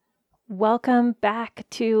Welcome back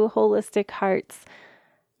to Holistic Hearts.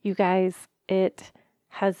 You guys, it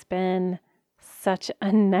has been such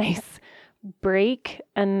a nice break,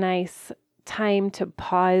 a nice time to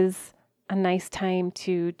pause, a nice time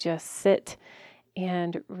to just sit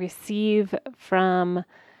and receive from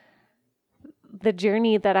the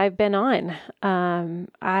journey that I've been on.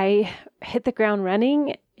 I hit the ground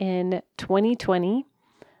running in 2020,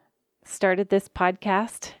 started this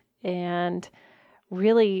podcast, and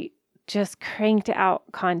really just cranked out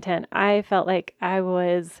content. I felt like I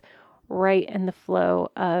was right in the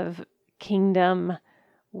flow of kingdom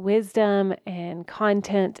wisdom and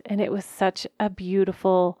content, and it was such a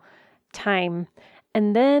beautiful time.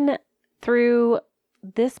 And then through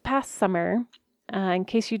this past summer, in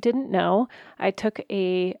case you didn't know, I took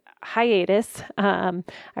a hiatus. I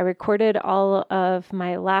recorded all of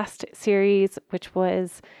my last series, which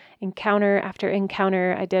was Encounter After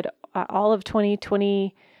Encounter. I did all of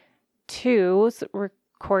 2022's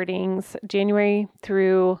recordings, January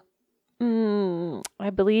through, I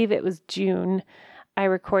believe it was June. I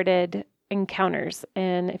recorded encounters.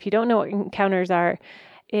 And if you don't know what encounters are,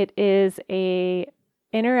 it is a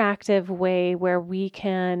interactive way where we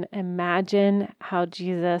can imagine how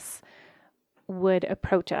Jesus would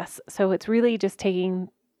approach us. So it's really just taking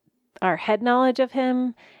our head knowledge of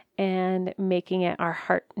him and making it our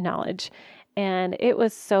heart knowledge. And it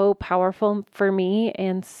was so powerful for me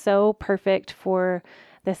and so perfect for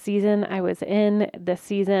the season I was in, the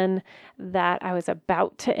season that I was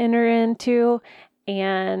about to enter into,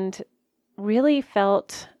 and really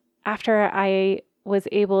felt after I was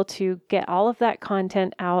able to get all of that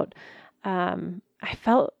content out, I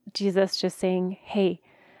felt Jesus just saying, hey,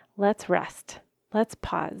 let's rest. Let's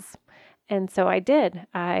pause. And so I did.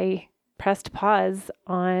 I pressed pause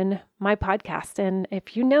on my podcast. And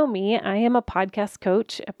if you know me, I am a podcast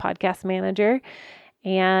coach, a podcast manager,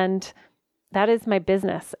 and that is my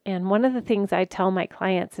business. And one of the things I tell my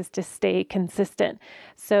clients is to stay consistent.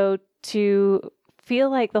 So to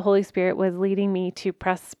feel like the Holy Spirit was leading me to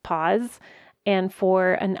press pause and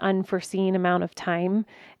for an unforeseen amount of time,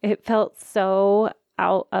 it felt so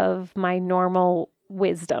out of my normal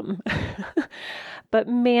wisdom. But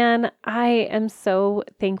man, I am so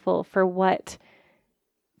thankful for what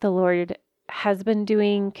the Lord has been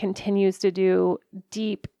doing, continues to do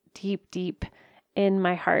deep, deep, deep in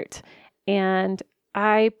my heart. And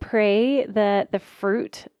I pray that the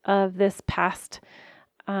fruit of this past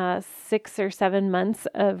 6 or 7 months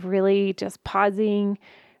of really just pausing,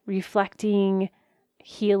 reflecting,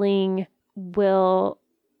 healing will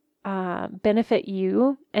benefit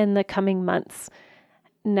you in the coming months.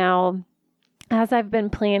 Now, as I've been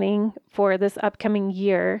planning for this upcoming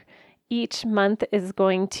year, each month is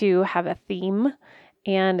going to have a theme,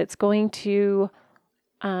 and it's going to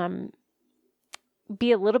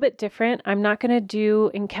be a little bit different. I'm not going to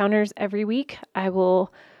do encounters every week. I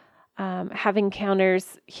will have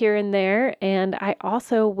encounters here and there, and I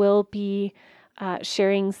also will be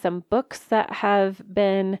sharing some books that have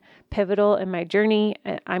been pivotal in my journey.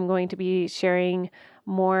 I'm going to be sharing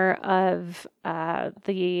more of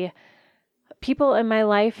the people in my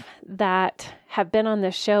life that have been on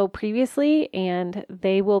the show previously, and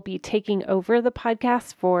they will be taking over the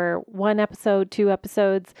podcast for 1 episode, 2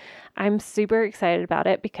 episodes. I'm super excited about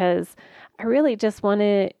it because I really just want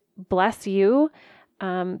to bless you,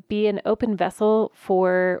 be an open vessel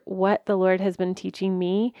for what the Lord has been teaching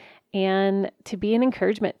me and to be an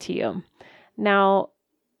encouragement to you. Now,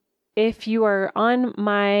 if you are on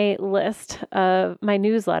my list of my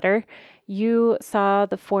newsletter, you saw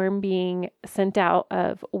the form being sent out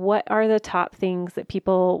of what are the top things that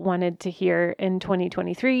people wanted to hear in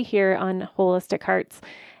 2023 here on Holistic Hearts.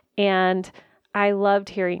 And I loved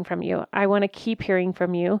hearing from you. I want to keep hearing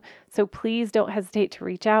from you. So please don't hesitate to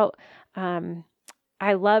reach out.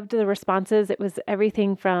 I loved the responses. It was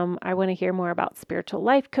everything from, I want to hear more about spiritual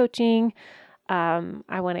life coaching.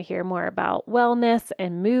 I want to hear more about wellness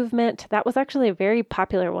and movement. That was actually a very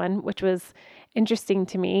popular one, which was interesting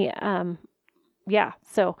to me.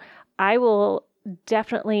 So I will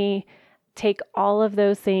definitely take all of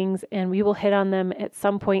those things and we will hit on them at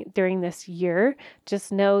some point during this year.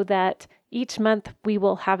 Just know that each month we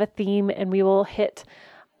will have a theme and we will hit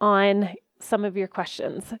on some of your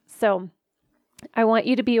questions. So I want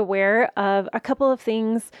you to be aware of a couple of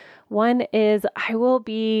things. One is I will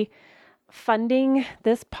be funding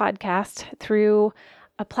this podcast through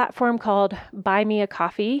a platform called Buy Me a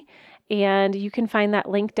Coffee. And you can find that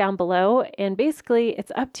link down below. And basically,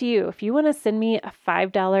 it's up to you. If you want to send me a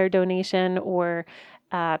 $5 donation or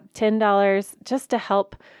 $10 just to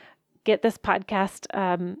help get this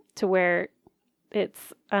podcast to where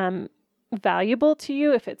it's valuable to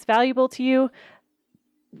you. If it's valuable to you,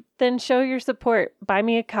 then show your support. Buy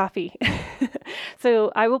me a coffee.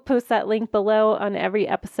 So I will post that link below on every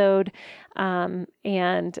episode.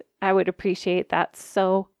 And I would appreciate that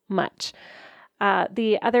so much.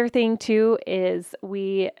 The other thing too is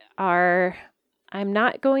I'm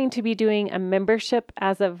not going to be doing a membership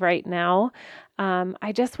as of right now.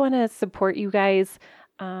 I just want to support you guys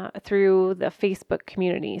through the Facebook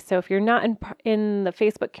community. So if you're not in the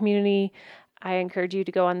Facebook community, I encourage you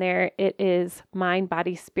to go on there. It is Mind,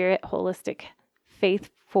 Body, Spirit, Holistic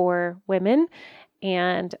Faith for Women.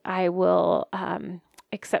 And I will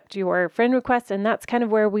accept your friend request. And that's kind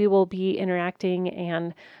of where we will be interacting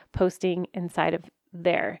and posting inside of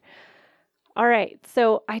there. All right.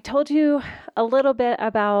 So I told you a little bit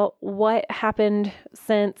about what happened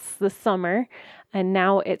since the summer. And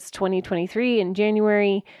now it's 2023 in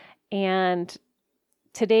January. And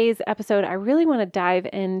today's episode, I really want to dive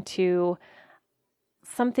into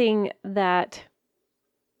something that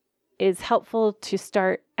is helpful to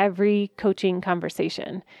start every coaching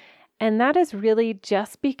conversation. And that is really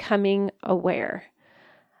just becoming aware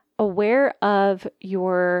of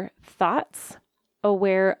your thoughts,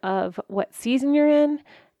 aware of what season you're in,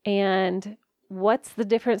 and what's the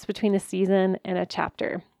difference between a season and a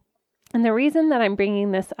chapter. And the reason that I'm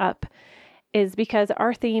bringing this up is because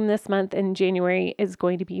our theme this month in January is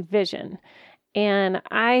going to be vision. And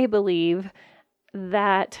I believe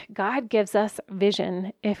that God gives us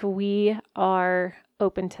vision if we are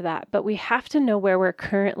open to that. But we have to know where we're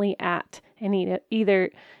currently at and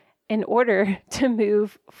either in order to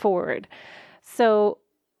move forward. So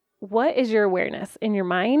what is your awareness? In your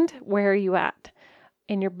mind, where are you at?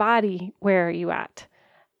 In your body, where are you at?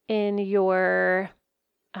 In your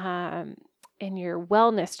wellness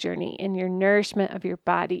journey, in your nourishment of your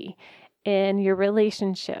body, in your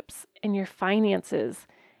relationships, in your finances,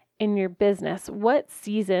 in your business, what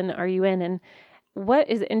season are you in? And what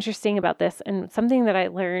is interesting about this, and something that I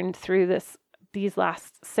learned through these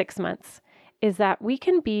last 6 months, is that we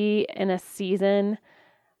can be in a season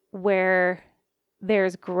where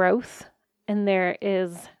there's growth and there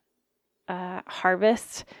is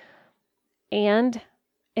harvest, and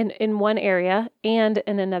in one area, and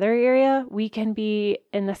in another area, we can be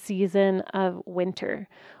in a season of winter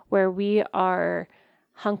where we are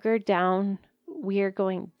hunkered down. We are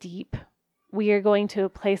going deep. We are going to a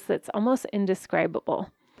place that's almost indescribable.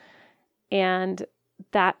 And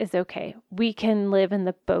that is okay. We can live in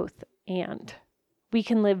the both and. We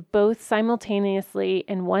can live both simultaneously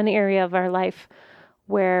in one area of our life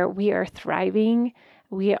where we are thriving,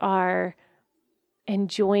 we are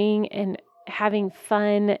enjoying and having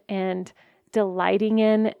fun and delighting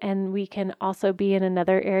in, and we can also be in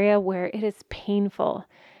another area where it is painful.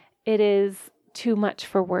 It is too much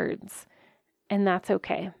for words. And that's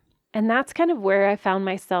okay. And that's kind of where I found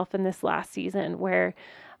myself in this last season, where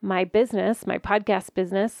my business, my podcast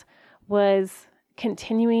business, was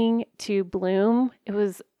continuing to bloom.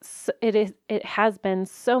 It has been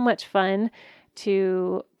so much fun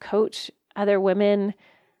to coach other women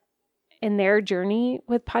in their journey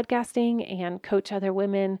with podcasting and coach other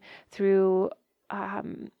women through,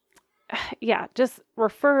 just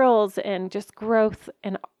referrals and just growth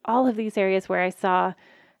and all of these areas where I saw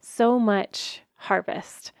so much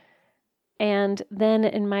harvest. And then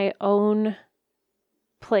in my own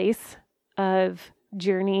place of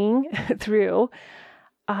journeying through,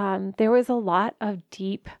 there was a lot of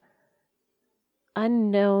deep,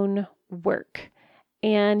 unknown work.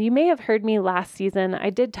 And you may have heard me last season. I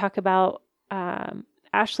did talk about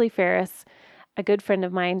Ashley Ferris, a good friend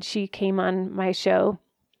of mine. She came on my show.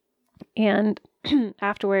 And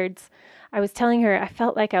afterwards, I was telling her I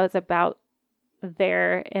felt like I was about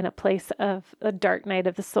there in a place of a dark night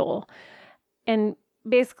of the soul, and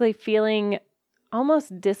basically feeling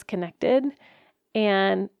almost disconnected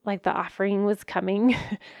and like the offering was coming,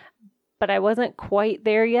 but I wasn't quite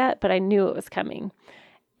there yet, but I knew it was coming.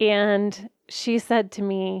 And she said to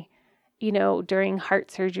me, during heart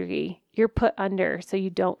surgery, you're put under so you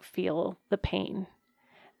don't feel the pain,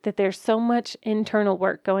 that there's so much internal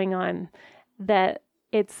work going on that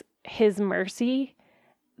it's His mercy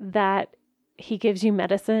that He gives you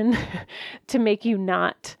medicine to make you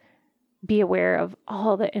not be aware of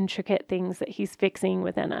all the intricate things that He's fixing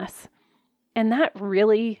within us. And that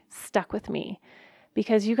really stuck with me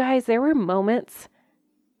because, you guys, there were moments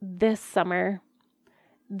this summer,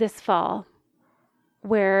 this fall,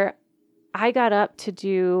 where I got up to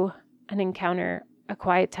do an encounter, a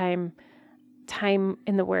quiet time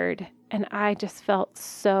in the Word, and I just felt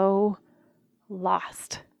so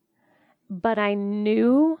lost. But I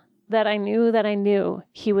knew that I knew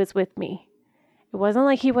He was with me. It wasn't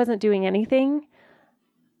like he wasn't doing anything,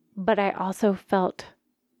 but I also felt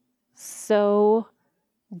so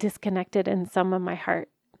disconnected in some of my heart.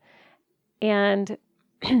 And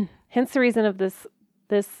hence the reason of this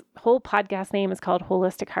whole podcast name is called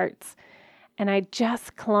Holistic Hearts. And I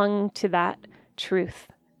just clung to that truth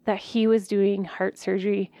that he was doing heart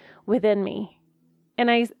surgery within me. And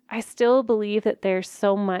I still believe that there's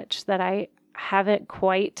so much that I haven't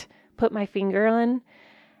quite put my finger on.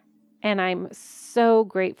 And I'm so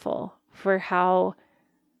grateful for how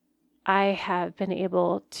I have been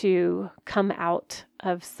able to come out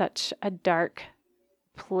of such a dark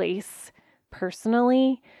place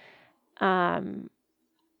personally, and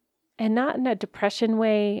not in a depression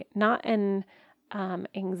way, not in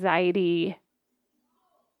anxiety,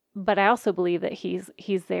 but I also believe that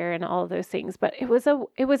he's there in all of those things. But it was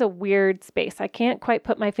a weird space. I can't quite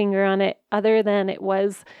put my finger on it, other than it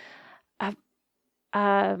was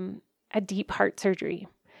a deep heart surgery.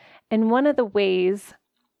 And one of the ways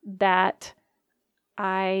that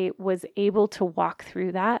I was able to walk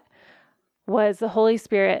through that was the Holy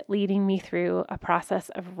Spirit leading me through a process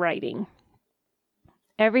of writing.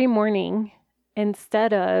 Every morning,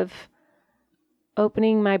 instead of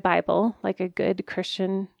opening my Bible like a good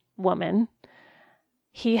Christian woman,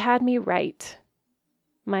 he had me write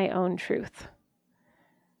my own truth.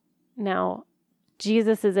 Now,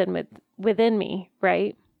 Jesus is within me,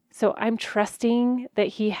 right? So I'm trusting that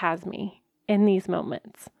he has me in these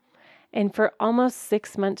moments. And for almost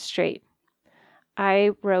 6 months straight,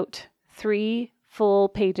 I wrote 3 full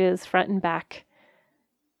pages front and back,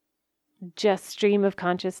 just stream of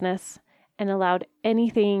consciousness, and allowed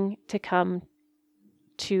anything to come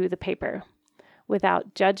to the paper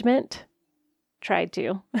without judgment. Tried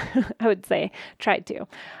to, I would say, tried to.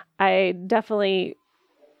 I definitely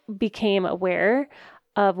became aware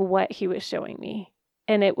of what he was showing me.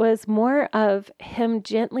 And it was more of him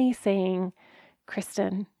gently saying,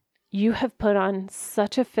 Kristen, you have put on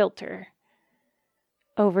such a filter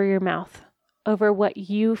over your mouth, over what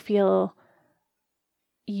you feel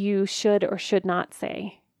you should or should not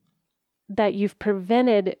say, that you've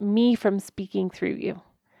prevented me from speaking through you,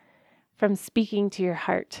 from speaking to your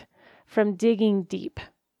heart, from digging deep,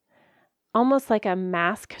 almost like a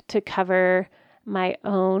mask to cover my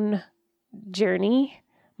own journey,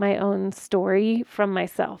 my own story from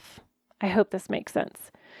myself. I hope this makes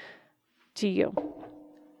sense to you.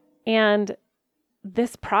 And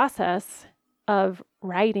this process of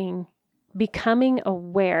writing, becoming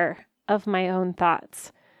aware of my own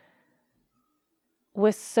thoughts,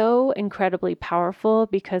 was so incredibly powerful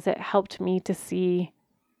because it helped me to see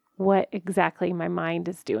what exactly my mind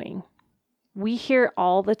is doing. We hear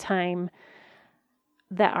all the time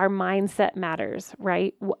that our mindset matters,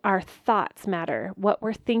 right? Our thoughts matter. What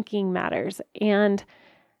we're thinking matters. And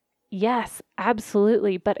yes,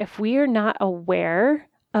 absolutely. But if we are not aware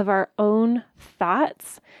of our own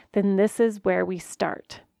thoughts, then this is where we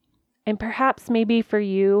start. And perhaps maybe for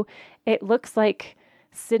you, it looks like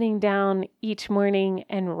sitting down each morning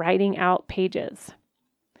and writing out pages.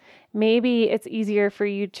 Maybe it's easier for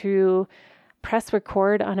you to press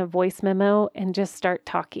record on a voice memo and just start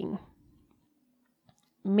talking.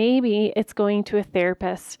 Maybe it's going to a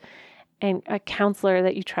therapist and a counselor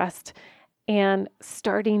that you trust and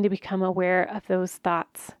starting to become aware of those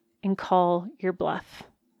thoughts and call your bluff.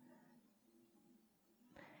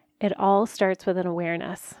 It all starts with an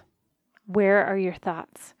awareness. Where are your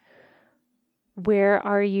thoughts? Where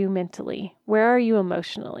are you mentally? Where are you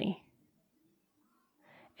emotionally?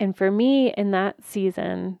 And for me, in that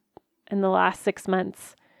season, in the last 6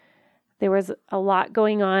 months, there was a lot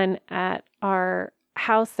going on at our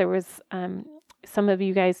house. There was, some of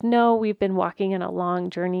you guys know, we've been walking in a long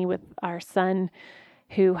journey with our son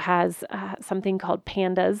who has something called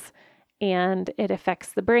PANDAS, and it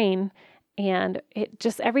affects the brain. And it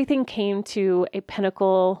just, everything came to a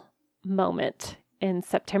pinnacle moment in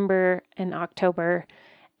September and October.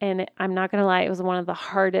 And I'm not going to lie, it was one of the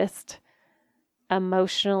hardest,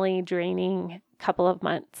 emotionally draining couple of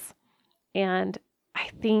months. And I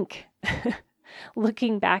think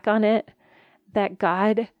looking back on it, that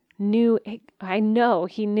God knew, I know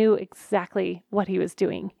he knew exactly what he was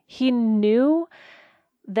doing. He knew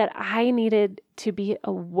that I needed to be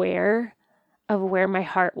aware of where my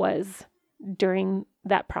heart was during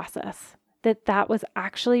that process, that was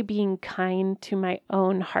actually being kind to my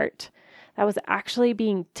own heart. That was actually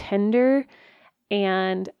being tender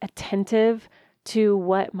and attentive to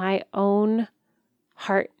what my own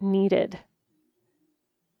heart needed.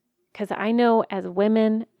 Because I know as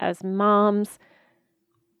women, as moms,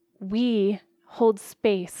 we hold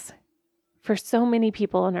space for so many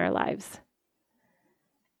people in our lives.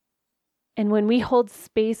 And when we hold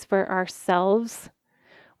space for ourselves,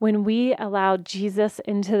 when we allow Jesus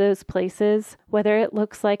into those places, whether it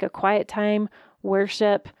looks like a quiet time,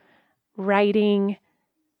 worship, writing,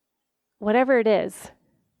 whatever it is,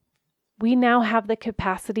 we now have the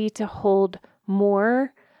capacity to hold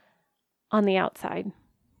more on the outside.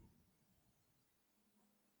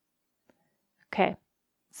 Okay,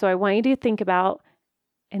 so I want you to think about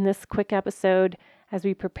in this quick episode as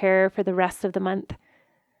we prepare for the rest of the month,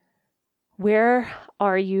 where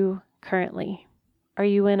are you currently? Are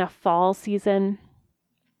you in a fall season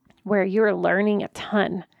where you're learning a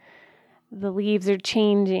ton? The leaves are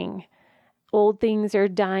changing, old things are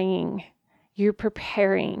dying, you're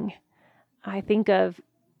preparing. I think of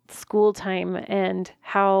school time and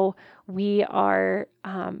how we are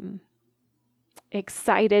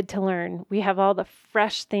excited to learn. We have all the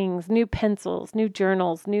fresh things, new pencils, new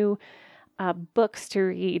journals, new books to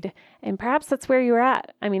read. And perhaps that's where you're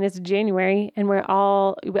at. I mean, it's January and we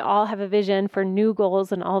all have a vision for new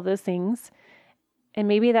goals and all those things. And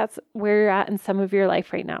maybe that's where you're at in some of your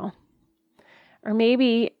life right now. Or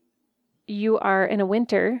maybe you are in a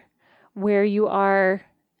winter where you are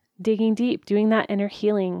digging deep, doing that inner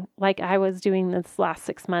healing like I was doing this last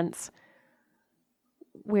 6 months,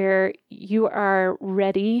 where you are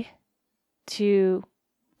ready to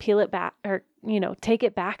peel it back or, take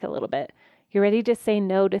it back a little bit. You're ready to say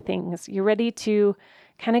no to things. You're ready to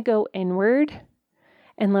kind of go inward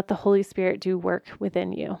and let the Holy Spirit do work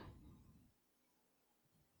within you.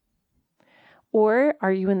 Or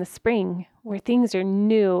are you in the spring where things are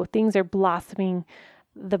new, things are blossoming,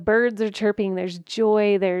 the birds are chirping, there's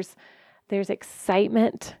joy, there's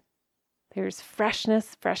excitement, there's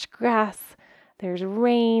freshness, fresh grass, there's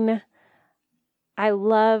rain. I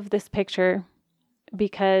love this picture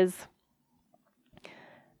because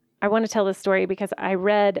I want to tell this story because I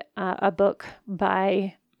read a book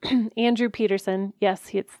by Andrew Peterson. Yes,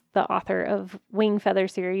 he's the author of Wing Feather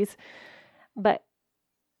series, but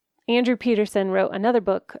Andrew Peterson wrote another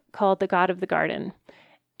book called The God of the Garden.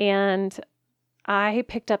 And I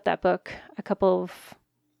picked up that book a couple of,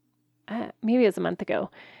 maybe it was a month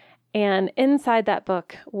ago. And inside that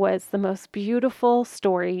book was the most beautiful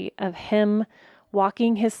story of him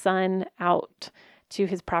walking his son out to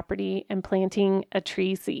his property and planting a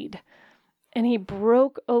tree seed. And he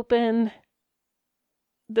broke open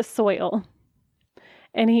the soil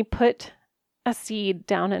and he put a seed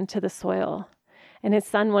down into the soil. And his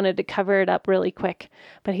son wanted to cover it up really quick.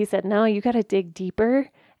 But he said, no, you got to dig deeper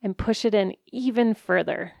and push it in even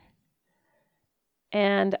further.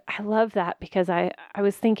 And I love that because I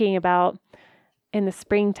was thinking about in the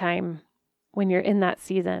springtime when you're in that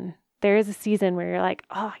season, there is a season where you're like,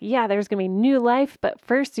 oh yeah, there's going to be new life. But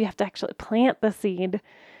first you have to actually plant the seed,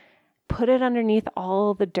 put it underneath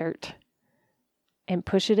all the dirt and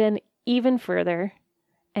push it in even further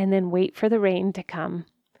and then wait for the rain to come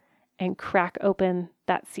and crack open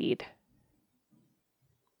that seed.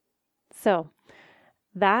 So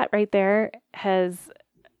that right there has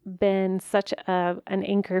been such an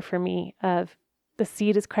anchor for me of the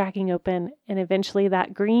seed is cracking open and eventually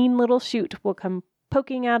that green little shoot will come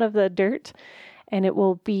poking out of the dirt and it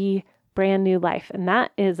will be brand new life. And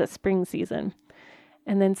that is a spring season.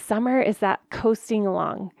 And then summer is that coasting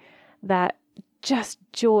along, that just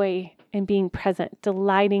joy in being present,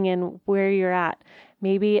 delighting in where you're at.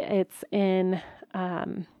 Maybe it's in,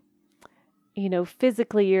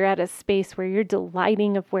 physically you're at a space where you're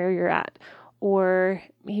delighting of where you're at. Or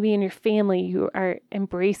maybe in your family, you are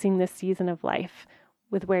embracing this season of life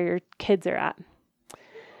with where your kids are at.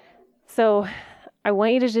 So I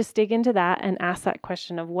want you to just dig into that and ask that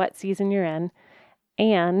question of what season you're in.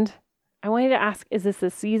 And I want you to ask, is this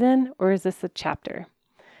a season or is this a chapter?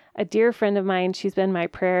 A dear friend of mine, she's been my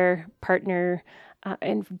prayer partner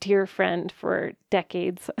and dear friend for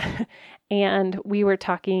decades. And we were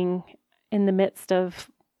talking in the midst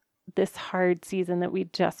of this hard season that we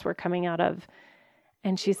just were coming out of.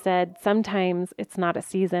 And she said, sometimes it's not a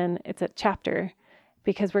season, it's a chapter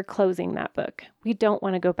because we're closing that book. We don't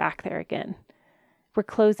want to go back there again. We're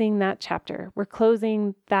closing that chapter. We're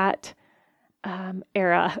closing that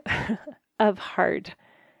era of hard.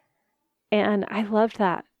 And I loved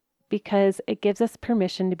that because it gives us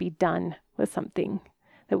permission to be done with something,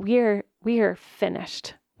 that we are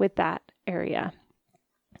finished with that area.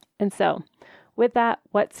 And so with that,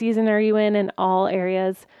 what season are you in all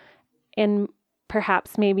areas? And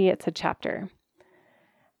perhaps maybe it's a chapter.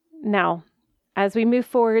 Now, as we move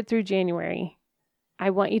forward through January, I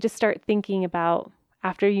want you to start thinking about,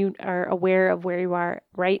 after you are aware of where you are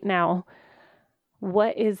right now,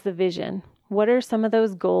 what is the vision? What are some of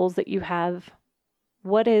those goals that you have?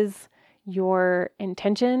 What is your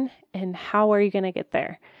intention and how are you going to get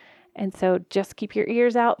there. And so just keep your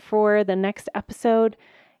ears out for the next episode.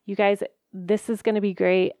 You guys, this is going to be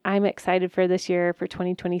great. I'm excited for this year, for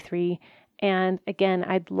 2023. And again,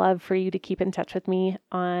 I'd love for you to keep in touch with me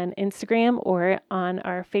on Instagram or on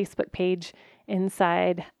our Facebook page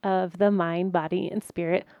inside of the Mind, Body, and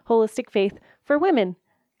Spirit Holistic Faith for Women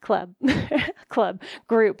Club,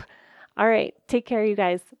 group. All right. Take care, you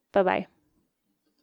guys. Bye-bye.